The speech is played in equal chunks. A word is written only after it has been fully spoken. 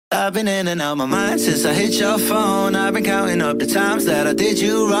I've been in and out my mind since I hit your phone. I've been counting up the times that I did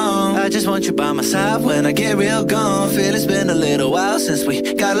you wrong. I just want you by my side when I get real gone. Feel it's been a little while since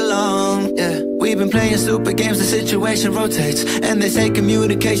we got along, yeah. We've been playing stupid games, the situation rotates, and they say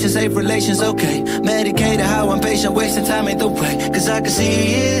communication, safe relations, okay. Medicated how I'm patient, wasting time ain't the way, cause I can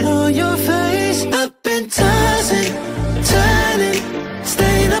see it on your face. I've been tossing, turning,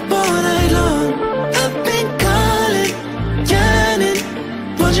 staying up all night long. I've been calling, yearning,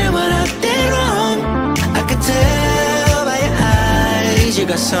 wondering what I did wrong. I could tell by your eyes you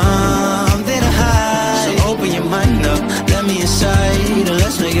got something to hide. So open your mind up, let me inside, and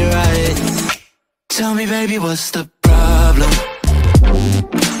let's make it right. Tell me, baby, what's the problem?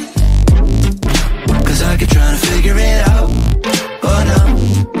 Cause I keep trying to figure it out. Oh no,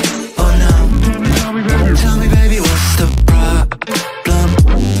 oh no. Tell me, baby, what's the problem?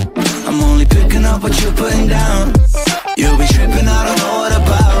 I'm only picking up what you're putting down. You'll be tripping, I don't know what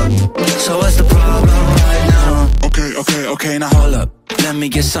about. So what's the problem right now? Okay, now hold up. Let me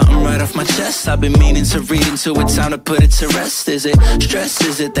get something right off my chest. I've been meaning to read into it, time to put it to rest. Is it stress?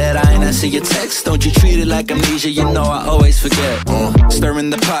 Is it that I ain't answer your text? Don't you treat it like amnesia, you know I always forget. Stirring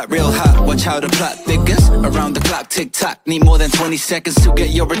the pot real hot, watch how the plot thickens. Around the clock, tick-tock, need more than 20 seconds to get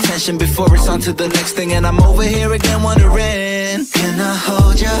your attention before it's on to the next thing. And I'm over here again wondering, can I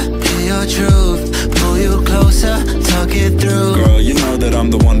hold ya, hear your truth, pull you closer, talk it through? Girl, you know that I'm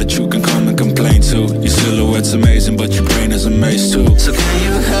the one that you can come and complain to. Your silhouette's amazing, but your brain is a maze too. So can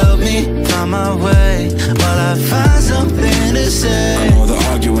you help me find my way while I find something to say? I know the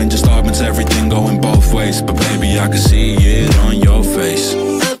arguing just augments everything going both ways, but baby, I can see it on your face.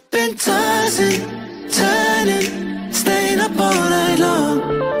 I've been tossing, turning, staying up all night long.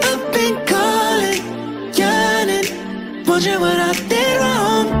 I've been calling, yearning, wondering what I did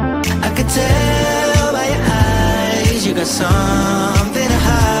wrong. I could tell by your eyes you got something to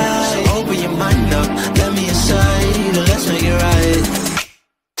hide. So open your mind up, let me inside, and let's make it right.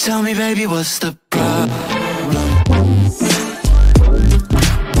 Tell me, baby, what's the problem?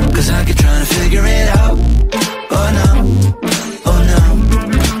 Cause I keep trying to figure it out. Oh no, oh no.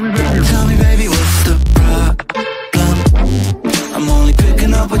 Tell me, baby, what's the problem? I'm only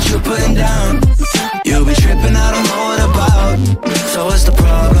picking up what you're putting down. You'll be tripping, I don't know what about. So what's the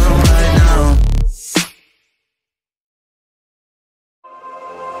problem right now?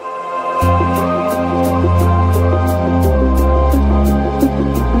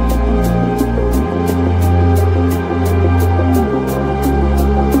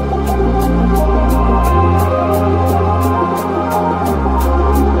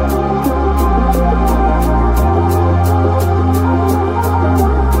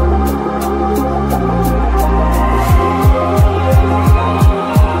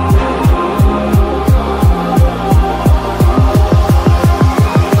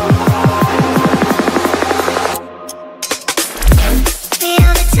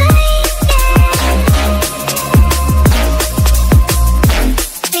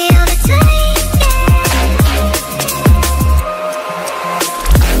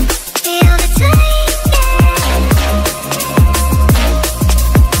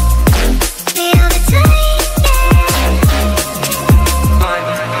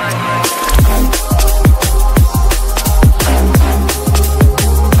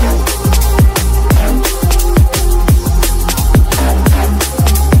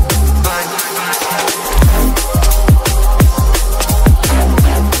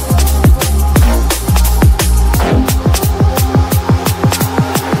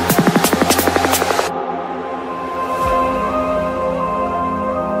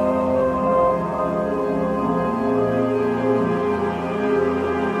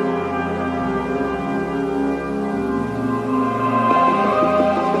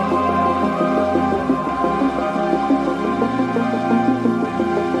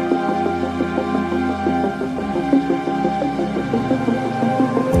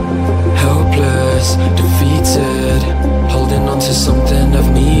 Defeated, holding on to something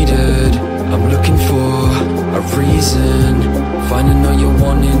I've needed. I'm looking for a reason, finding all you're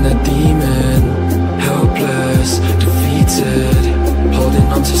wanting, a demon. Helpless, defeated, holding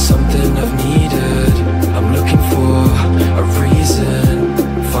on to something I've needed. I'm looking for a reason,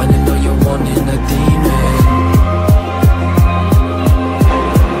 finding all you're wanting, a demon.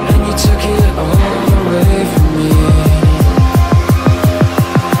 And you took it all away from me.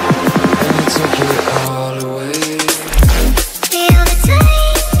 Took it all away.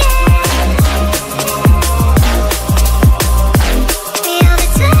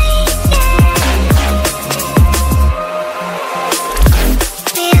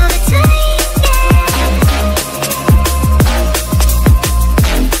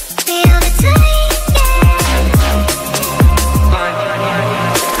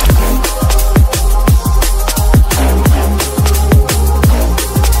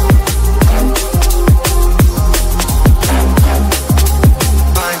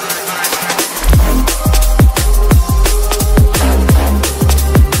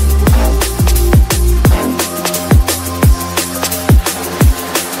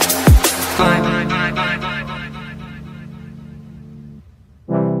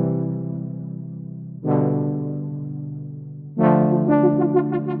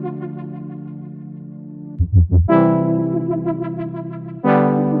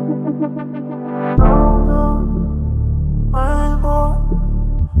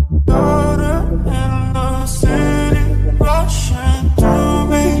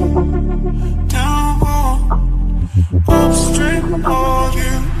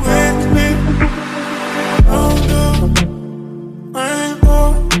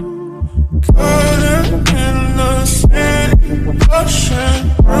 Further